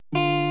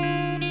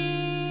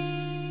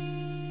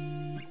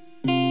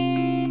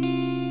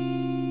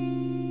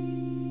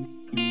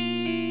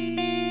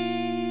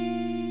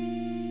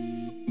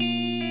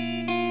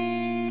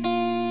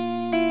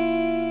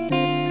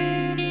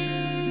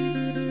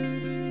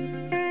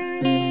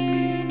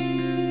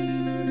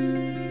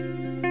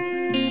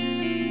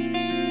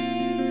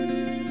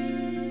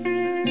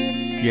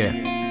Yeah.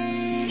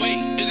 Wait,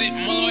 is it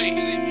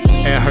Malloy?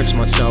 It hurts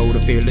my soul to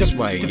feel this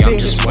way. I'm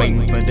just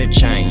waiting for the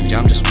change.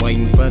 I'm just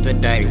waiting for the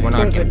day when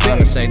I can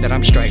finally say that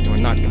I'm straight.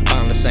 When I can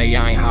finally say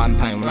I ain't hiding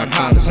pain. When I can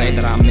finally say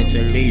that I'm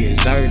mentally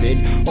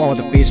exerted. All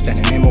the fear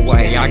standing in my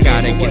way. I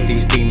gotta get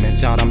these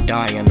demons out. I'm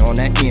dying on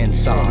the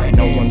inside.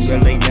 No one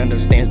really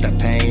understands the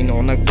pain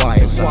on the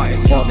quiet side.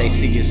 All they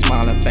see is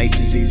smiling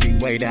faces. Easy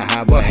way to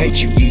have a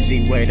hate you.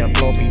 Easy way to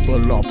blow people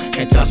off.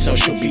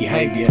 Antisocial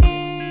behavior.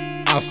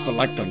 I feel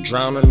like I'm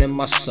drowning in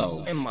my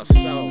soul.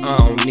 I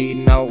don't need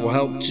no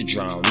help to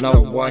drown, no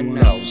one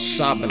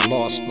knows. I've been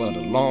lost for the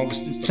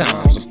longest of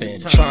times. I've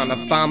been trying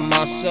to find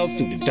myself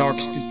through the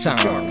darkest of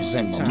times.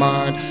 In my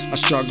mind, I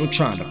struggle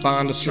trying to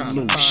find a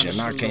solution.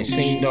 I can't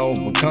seem to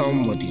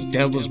overcome what these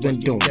devils been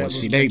doing.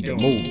 See, they been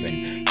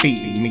moving,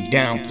 beating me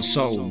down for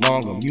so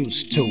long, I'm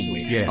used to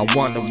it. I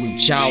wanna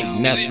reach out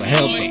and ask for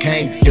help, but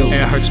can't do it.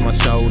 It hurts my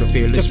soul to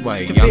feel this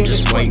way. I'm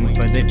just waiting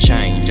for the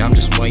change. I'm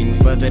just waiting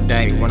for the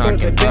day when I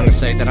can finally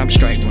say that I'm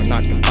straight. When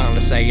I can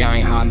finally say I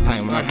ain't hiding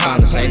pain. When I can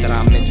finally say that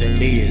I'm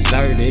mentally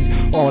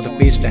exerted. All the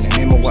fear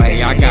standing in my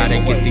way. I gotta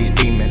get these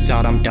demons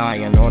out. I'm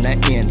dying on the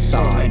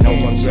inside. No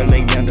one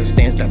really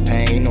understands the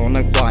pain on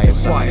the quiet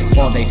side.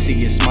 All they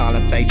see is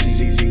smiling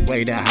faces. Easy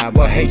way to have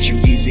a hate you.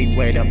 Easy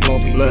way to blow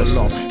people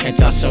off.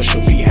 Antisocial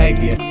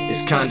behavior.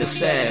 It's kinda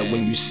sad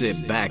when you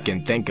sit back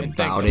and think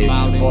about it.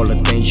 All the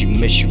things you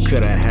miss, you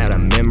could've had a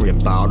memory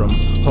about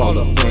them. All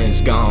the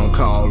friends gone,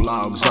 call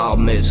logs, all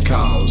missed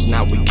calls.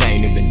 Now we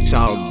can't even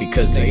talk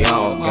because they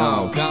all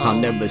gone. I'll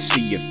never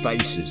see your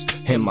faces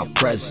in my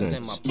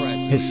presence.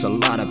 It's a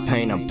lot of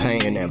pain I'm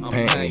paying in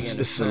penance.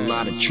 It's a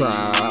lot of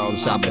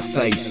trials I've been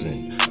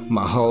facing.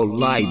 My whole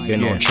life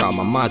been on trial.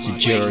 My mind's a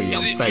jury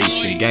I'm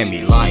facing. Gave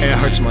me life. It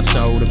hurts my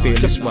soul to feel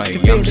this way.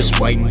 I'm just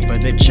waiting for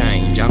the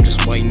change. I'm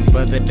just waiting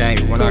for the day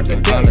when I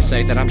can finally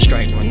say that I'm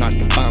straight. When I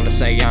can finally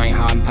say I ain't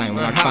hiding pain.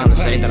 When I can finally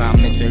say that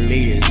I'm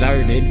mentally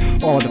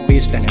exerted. All the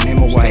fear standing in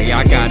my way.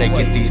 I gotta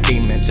get these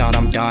demons out.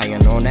 I'm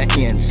dying on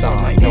the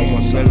inside. No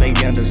one really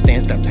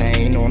understands the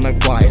pain on the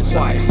quiet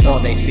side. All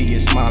they see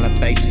is smiling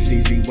faces.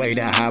 Easy way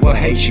to have a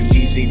hate you.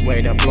 Easy way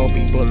to blow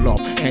people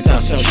off.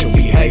 Antisocial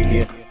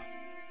behavior.